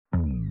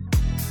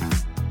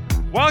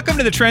Welcome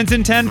to the Trends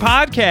in 10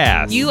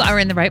 podcast. You are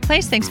in the right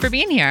place. Thanks for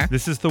being here.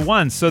 This is the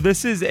one. So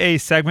this is a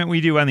segment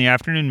we do on the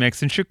Afternoon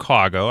Mix in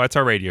Chicago. That's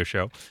our radio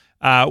show.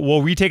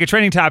 We take a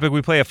trending topic,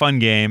 we play a fun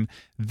game.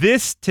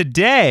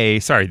 Today,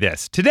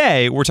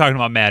 we're talking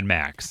about Mad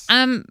Max.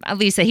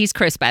 Lisa, he's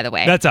Chris, by the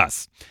way. That's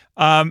us.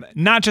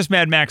 Not just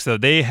Mad Max, though.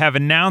 They have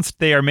announced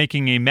they are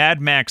making a Mad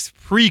Max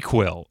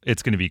prequel,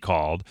 it's going to be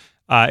called.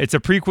 It's a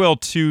prequel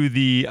to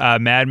the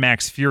Mad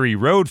Max Fury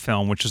Road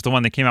film, which is the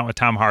one that came out with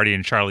Tom Hardy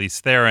and Charlize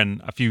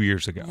Theron a few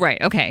years ago.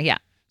 Right, okay, yeah.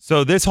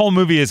 So this whole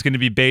movie is going to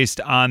be based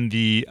on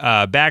the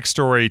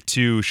backstory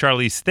to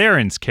Charlize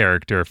Theron's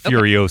character,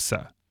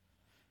 Furiosa.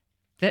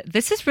 Okay.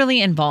 This is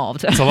really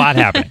involved. It's a lot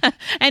happening.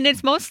 And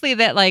it's mostly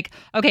that,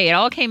 it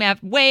all came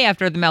way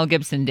after the Mel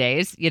Gibson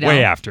days, you know?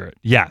 Way after it,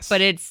 yes. But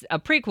it's a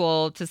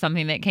prequel to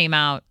something that came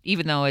out,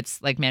 even though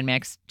it's like Mad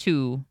Max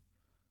 2.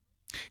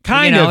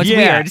 Kind of, it's yeah.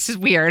 weird. This is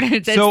weird.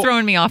 It's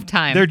throwing me off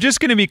time. They're just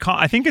going to be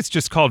I think it's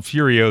just called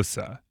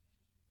Furiosa.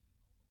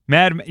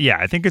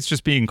 I think it's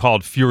just being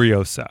called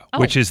Furiosa,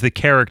 which is the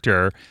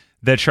character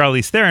that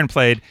Charlize Theron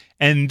played.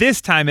 And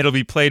this time it'll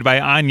be played by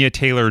Anya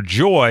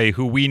Taylor-Joy,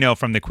 who we know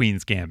from The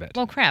Queen's Gambit.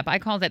 Well, crap. I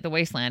called it The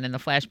Wasteland in the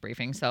flash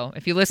briefing. So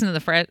if you listen to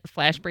the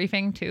flash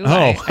briefing, too,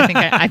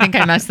 I think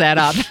I messed that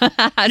up.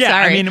 Yeah,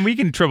 Sorry. I mean, we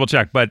can triple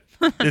check, but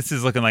this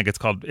is looking like it's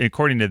called,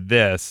 according to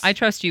this. I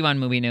trust you on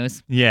movie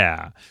news.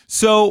 Yeah.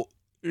 So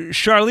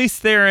Charlize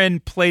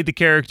Theron played the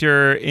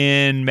character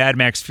in Mad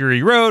Max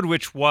Fury Road,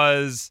 which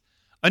was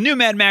a new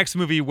Mad Max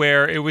movie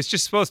where it was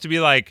just supposed to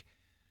be like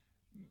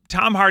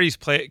Tom Hardy's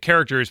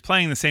character is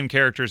playing the same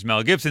character as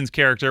Mel Gibson's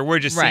character. We're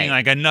just seeing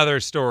like anher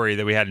story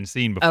that we hadn't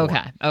seen before.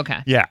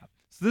 Okay. Yeah.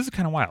 So this is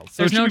kind of wild.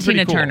 So there's no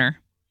Tina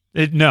Turner.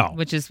 No.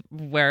 Which is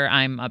where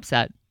I'm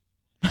upset.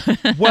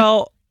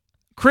 Well,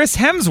 Chris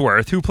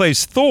Hemsworth, who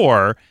plays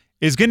Thor,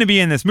 is going to be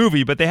in this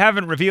movie, but they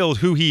haven't revealed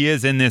who he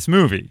is in this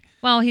movie.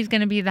 Well, he's going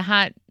to be the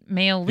hot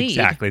male lead.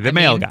 Exactly,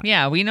 male guy.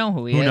 Yeah, we know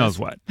who he is. Who knows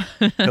what?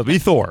 He'll be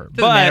Thor.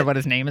 Doesn't matter what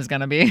his name is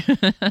going to be.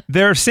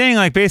 They're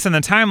saying, based on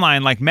the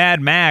timeline, Mad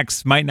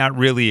Max might not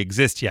really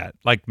exist yet.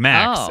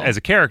 Max as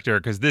a character,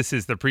 because this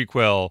is the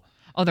prequel.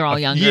 Oh, they're all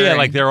younger.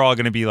 Yeah, they're all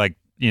going to be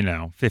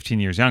 15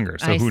 years younger.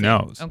 So who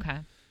knows? Okay.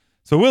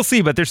 So we'll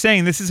see. But they're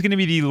saying this is going to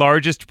be the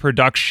largest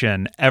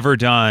production ever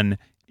done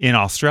in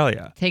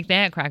Australia. Take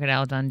that,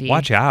 Crocodile Dundee.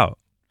 Watch out.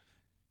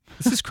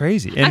 This is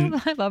crazy. And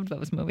I loved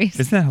those movies.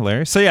 Isn't that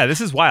hilarious? So yeah,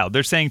 this is wild.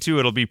 They're saying too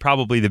it'll be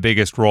probably the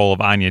biggest role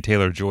of Anya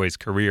Taylor-Joy's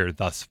career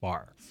thus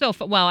far. It's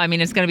going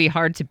to be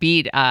hard to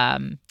beat.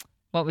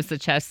 What was the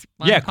chess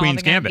one? Yeah,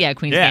 Queen's Gambit. Yeah,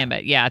 Queen's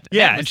Gambit. Yeah,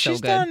 and she's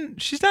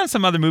done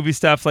some other movie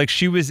stuff.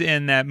 She was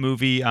in that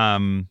movie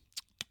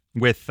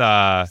with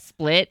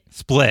Split.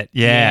 Split.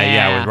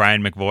 Yeah, with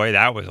Ryan McVoy.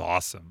 That was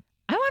awesome.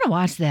 I want to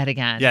watch that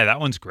again. Yeah, that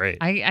one's great.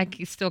 I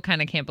still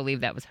kind of can't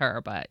believe that was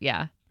her, but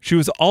yeah. She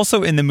was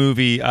also in the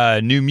movie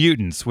New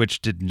Mutants,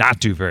 which did not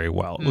do very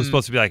well. It was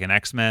supposed to be like an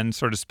X-Men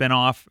sort of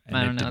spinoff, and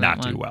it did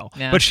not do well.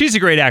 Yeah. But she's a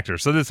great actor,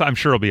 so this I'm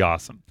sure will be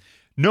awesome.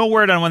 No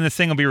word on when this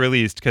thing will be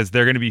released because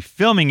they're going to be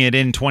filming it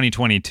in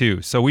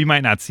 2022. So we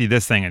might not see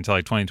this thing until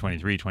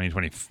 2023,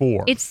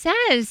 2024. It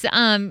says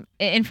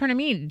in front of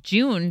me,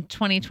 June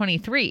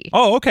 2023.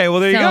 Oh, okay. Well,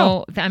 there you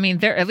go. I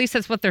mean, at least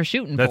that's what they're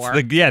shooting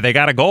for. They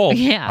got a goal.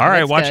 Yeah. All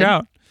right, watch good.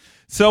 out.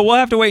 So we'll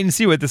have to wait and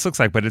see what this looks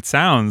like, but it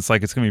sounds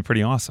like it's going to be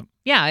pretty awesome.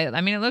 Yeah,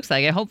 I mean, it looks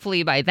like it.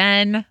 Hopefully by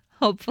then,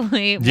 we'll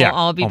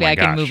all be back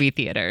in movie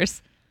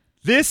theaters.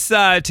 This,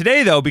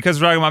 today though,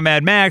 because we're talking about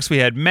Mad Max, we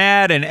had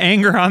mad and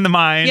anger on the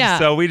mind,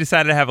 so we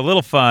decided to have a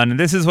little fun.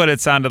 This is what it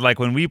sounded like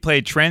when we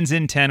played Trends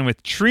in 10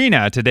 with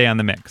Trina today on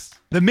The Mix.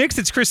 The Mix,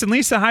 it's Chris and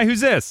Lisa. Hi,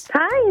 who's this?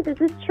 Hi,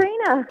 this is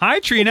Trina. Hi,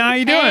 Trina. How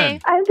you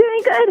doing? I'm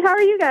doing good. How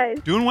are you guys?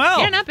 Doing well.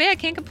 Yeah, not bad.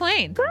 Can't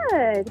complain.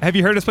 Good. Have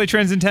you heard us play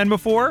Trends in 10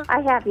 before?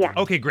 I have, yeah.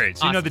 Okay, great.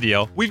 So you know the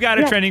deal. We've got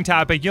a trending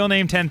topic. You'll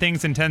name 10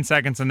 things in 10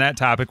 seconds on that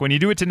topic. When you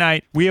do it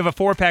tonight, we have a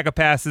 4-pack of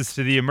passes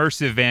to the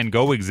immersive Van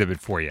Gogh exhibit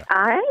for you.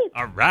 All right.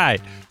 All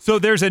right. So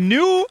there's a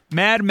new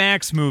Mad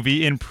Max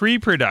movie in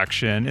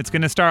pre-production. It's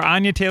going to star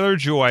Anya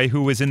Taylor-Joy,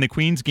 who was in The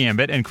Queen's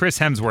Gambit, and Chris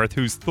Hemsworth,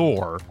 who's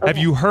Thor. Okay. Have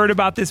you heard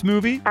about this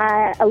movie?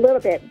 A little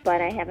bit, but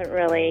I haven't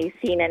really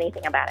seen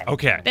anything about it.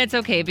 Okay. That's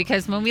okay,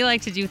 because when we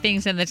like to do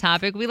things in the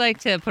topic, we like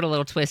to put a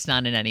little twist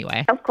on it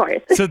anyway. Of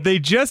course. So they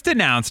just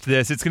announced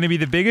this. It's going to be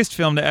the biggest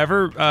film to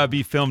ever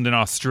be filmed in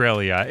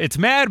Australia. It's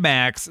Mad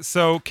Max.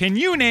 So can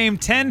you name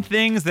 10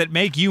 things that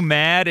make you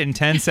mad in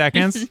 10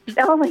 seconds?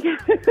 Oh, my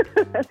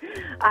God.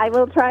 I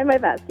will try my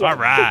best. Yeah. All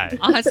right.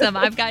 Awesome.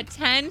 I've got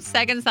 10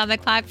 seconds on the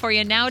clock for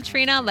you now,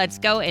 Trina. Let's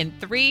go in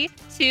 3,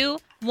 2,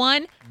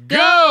 1,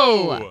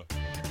 go!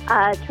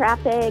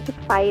 Traffic,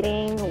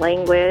 fighting,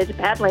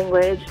 bad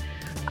language,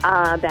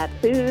 bad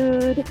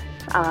food,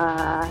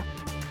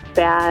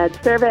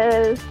 bad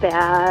service,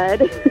 bad...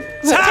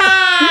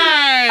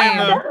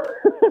 Time!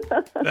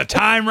 The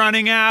time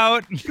running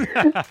out.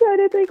 Trying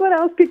to think what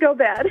else could go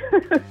bad.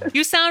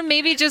 You sound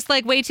maybe just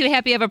like way too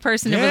happy of a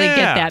person to really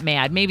get that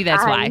mad. Maybe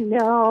that's why. I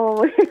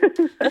know.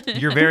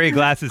 You're very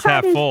glasses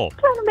half full.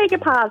 Trying to make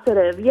it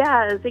positive.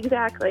 Yes,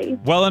 exactly.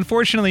 Well,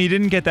 unfortunately, you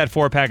didn't get that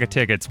 4-pack of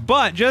tickets,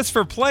 but just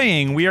for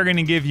playing, we are going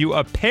to give you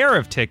a pair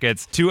of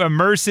tickets to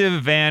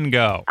Immersive Van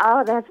Gogh.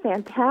 Oh, that's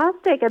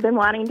fantastic. I've been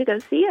wanting to go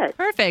see it.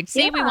 Perfect.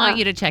 See, we want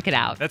you to check it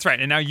out. That's right.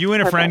 And now you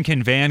and a friend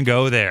can Van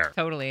Gogh there.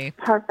 Totally.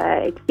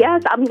 Perfect.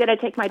 Yes, I'm going to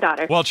take my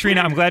daughter. Well,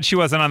 Trina, I'm glad she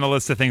wasn't on the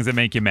list of things that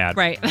make you mad.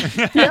 Right.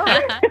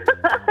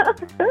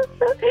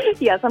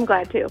 Yes, I'm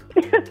glad too.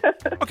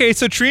 Okay,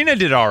 so Trina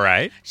did all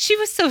right. She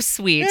was so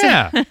sweet.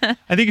 Yeah.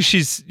 I think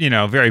she's,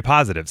 very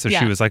positive. So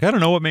she was like, I don't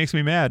know what makes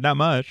me mad. Not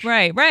much.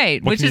 Right.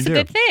 What Which is a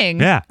good thing.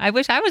 Yeah. I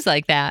wish I was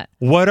like that.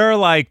 What are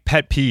like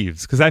pet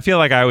peeves? Because I feel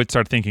like I would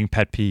start thinking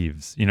pet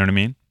peeves. You know what I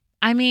mean?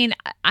 I mean,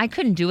 I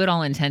couldn't do it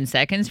all in 10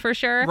 seconds for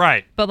sure.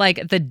 Right. But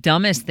like the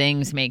dumbest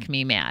things make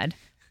me mad.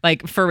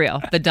 Like for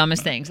real, the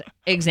dumbest things.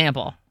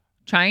 Example,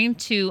 trying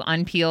to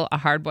unpeel a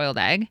hard-boiled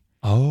egg.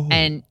 Oh.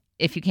 And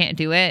if you can't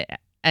do it,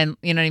 and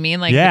you know what I mean?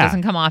 Like it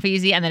doesn't come off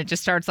easy, and then it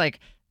just starts like,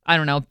 I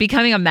don't know,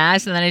 becoming a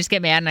mess, and then I just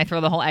get mad and I throw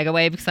the whole egg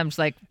away because I'm just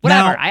like,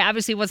 whatever. I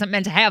obviously wasn't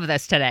meant to have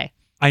this today.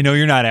 I know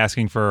you're not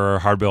asking for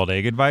hard-boiled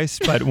egg advice,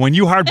 but when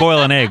you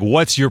hard-boil an egg,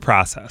 what's your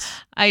process?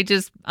 I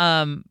just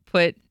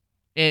put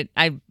it,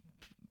 I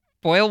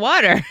boil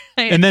water.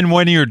 And then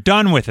when you're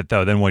done with it,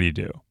 though, then what do you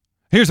do?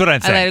 Here's what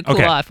I'd say. I let it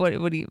cool off. What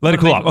do you let it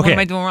cool off? Okay. What am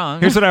I doing wrong?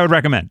 Here's what I would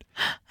recommend.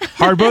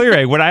 Hard boil your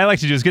egg. What I like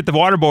to do is get the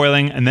water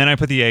boiling, and then I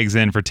put the eggs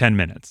in for 10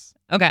 minutes.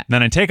 Okay.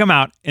 Then I take them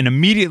out, and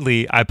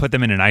immediately I put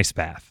them in an ice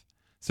bath.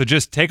 So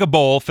just take a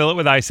bowl, fill it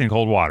with ice and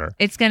cold water.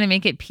 It's going to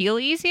make it peel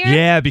easier?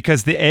 Yeah,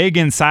 because the egg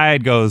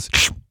inside goes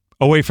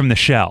away from the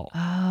shell.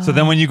 Oh. So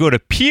then when you go to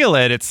peel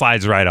it, it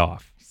slides right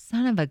off.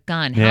 Son of a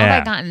gun. How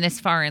have I gotten this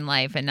far in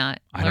life and not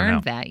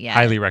learned that yet?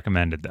 Highly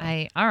recommended,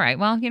 though. All right.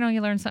 Well,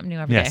 you learn something new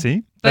every day. Yeah,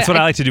 see? That's what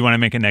I like to do when I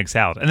make an egg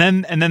salad. And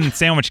then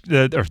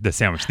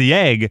the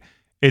egg,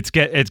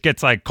 it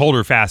gets like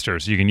colder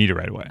faster, so you can eat it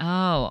right away.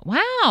 Oh,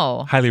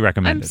 wow. Highly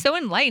recommended. I'm so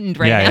enlightened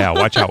now. Yeah,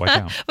 watch out.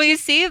 Well, you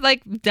see,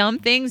 like dumb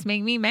things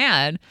make me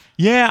mad.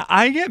 Yeah,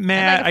 I get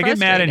mad. I get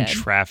mad in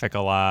traffic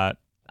a lot.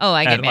 Oh,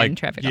 I get mad in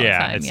traffic all the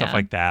time. And stuff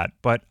like that.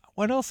 But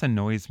what else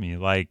annoys me?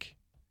 Like,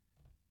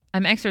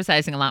 I'm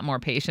exercising a lot more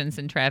patience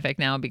in traffic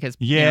now because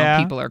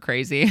people are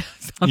crazy.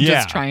 So I'm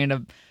just trying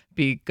to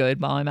be good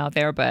while I'm out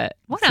there. But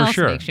what else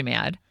makes you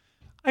mad?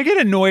 I get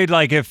annoyed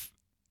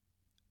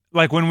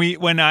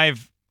when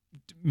I've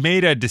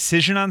made a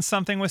decision on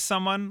something with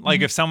someone.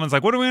 Like if someone's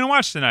like, what are we going to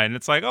watch tonight? And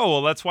it's like, oh,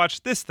 well, let's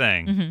watch this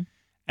thing. Mm-hmm.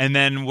 And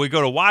then we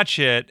go to watch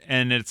it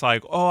and it's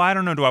like, oh, I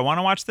don't know. Do I want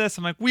to watch this?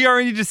 I'm like, we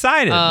already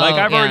decided.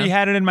 I've already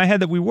had it in my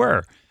head that we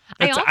were.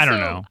 I don't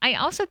know. I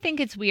also think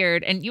it's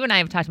weird, and you and I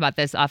have talked about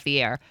this off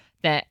the air,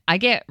 that I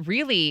get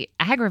really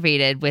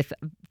aggravated with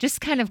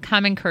just kind of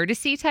common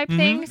courtesy type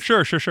things.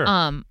 Sure.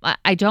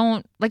 I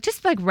don't like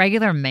just like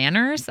regular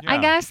manners, I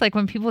guess. Like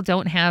when people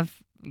don't have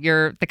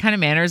the kind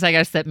of manners, I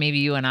guess, that maybe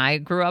you and I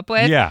grew up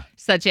with. Yeah.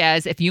 Such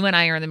as if you and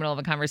I are in the middle of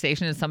a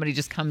conversation and somebody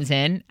just comes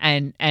in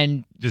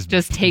and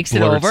just takes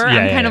it over.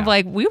 I'm kind of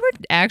like, we were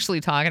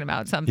actually talking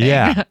about something.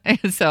 Yeah.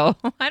 So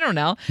I don't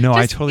know. No,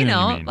 I totally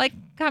know what you mean. Like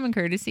common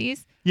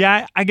courtesies.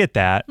 Yeah, I get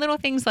that. Little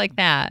things like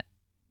that.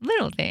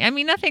 Little thing. I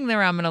mean, nothing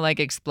where I'm gonna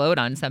like explode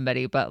on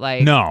somebody, but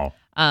like no.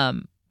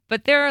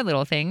 But there are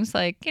little things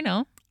like,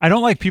 I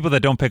don't like people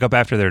that don't pick up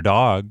after their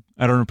dog.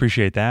 I don't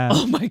appreciate that.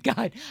 Oh my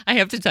God. I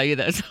have to tell you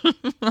this.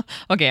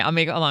 Okay, I'll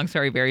make a long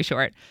story very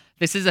short.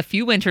 This is a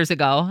few winters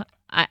ago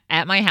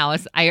at my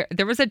house.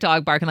 There was a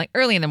dog barking like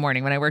early in the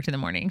morning when I worked in the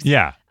mornings.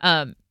 Yeah.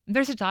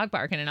 There's a dog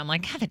barking and I'm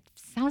like, God, it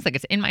sounds like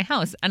it's in my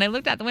house. And I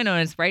looked out the window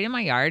and it's right in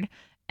my yard.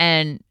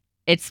 And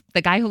it's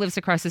the guy who lives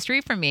across the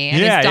street from me. And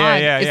his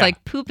dog is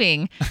like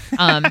pooping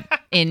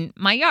in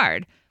my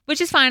yard. Which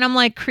is fine. I'm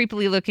like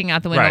creepily looking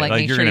out the window, like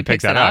make sure he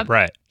picks that up.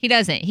 Right. He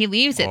doesn't. He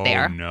leaves it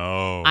there. Oh,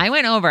 no. I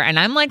went over and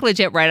I'm like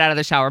legit right out of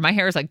the shower. My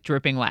hair is like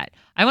dripping wet.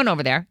 I went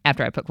over there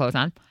after I put clothes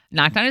on,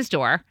 knocked on his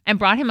door and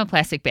brought him a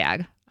plastic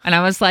bag. And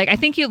I was like, I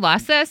think you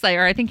lost this,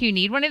 or I think you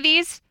need one of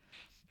these.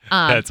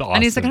 That's awesome.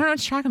 And he's like, I don't know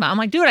what you're talking about. I'm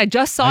like, dude, I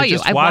just saw you.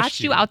 I watched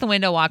you out the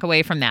window walk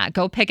away from that.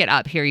 Go pick it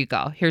up. Here you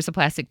go. Here's a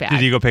plastic bag.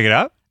 Did he go pick it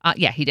up?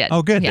 Yeah, he did.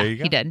 Oh, good. Yeah, there you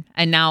go. He did.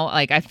 And now,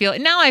 like, I feel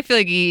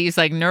like he's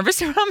like nervous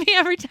around me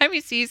every time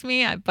he sees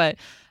me. But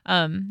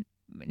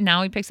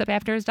now he picks up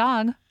after his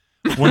dog.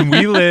 When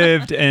we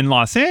lived in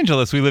Los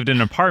Angeles, we lived in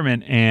an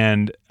apartment,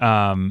 and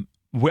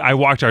I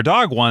walked our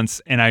dog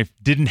once, and I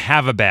didn't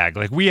have a bag.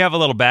 Like, we have a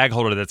little bag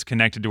holder that's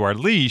connected to our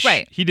leash.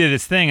 Right. He did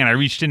his thing, and I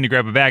reached in to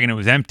grab a bag, and it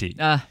was empty.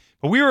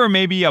 But we were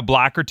maybe a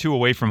block or two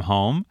away from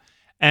home,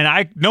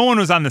 and no one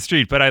was on the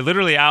street, but I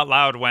literally out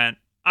loud went,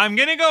 I'm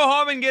going to go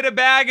home and get a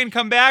bag and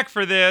come back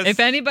for this. If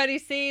anybody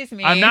sees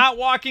me. I'm not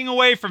walking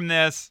away from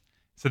this.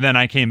 So then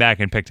I came back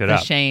and picked it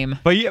up. Shame.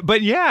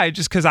 But yeah,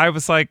 just because I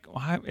was like,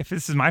 well, if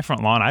this is my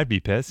front lawn, I'd be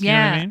pissed. Yeah. You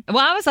know what I mean?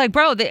 Well, I was like,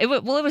 bro,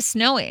 it was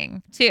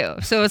snowing too.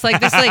 So it was like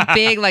this like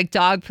big like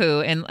dog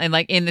poo and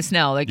like in the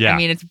snow. Like, I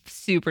mean, it's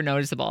super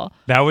noticeable.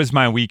 That was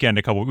my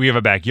weekend. We have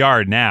a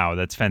backyard now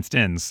that's fenced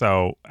in.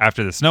 So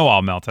after the snow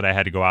all melted, I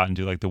had to go out and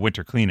do like the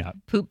winter cleanup.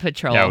 Poop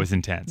patrol. Yeah, it was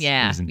intense.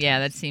 Yeah. Yeah,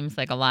 that seems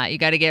like a lot. You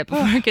got to get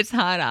before it gets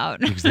hot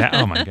out. Exactly.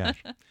 Oh my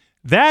gosh.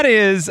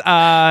 That's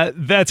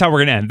how we're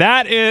going to end.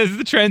 That is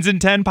the Trends in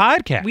 10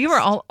 podcast. We were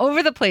all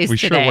over the place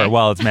today. We sure were.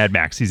 Well, it's Mad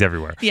Max. He's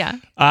everywhere. Yeah.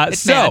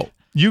 So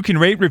you can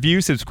rate,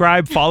 review,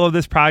 subscribe, follow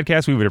this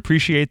podcast. We would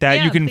appreciate that.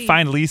 Yeah, you can please.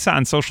 find Lisa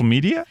on social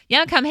media.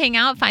 Yeah, come hang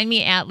out. Find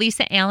me at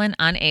Lisa Allen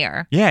on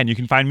air. Yeah, and you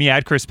can find me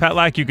at Chris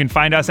Petlak. You can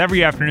find us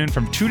every afternoon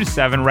from 2 to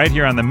 7 right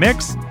here on The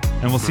Mix.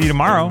 And we'll see you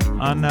tomorrow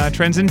on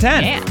Trends in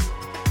 10. Yeah.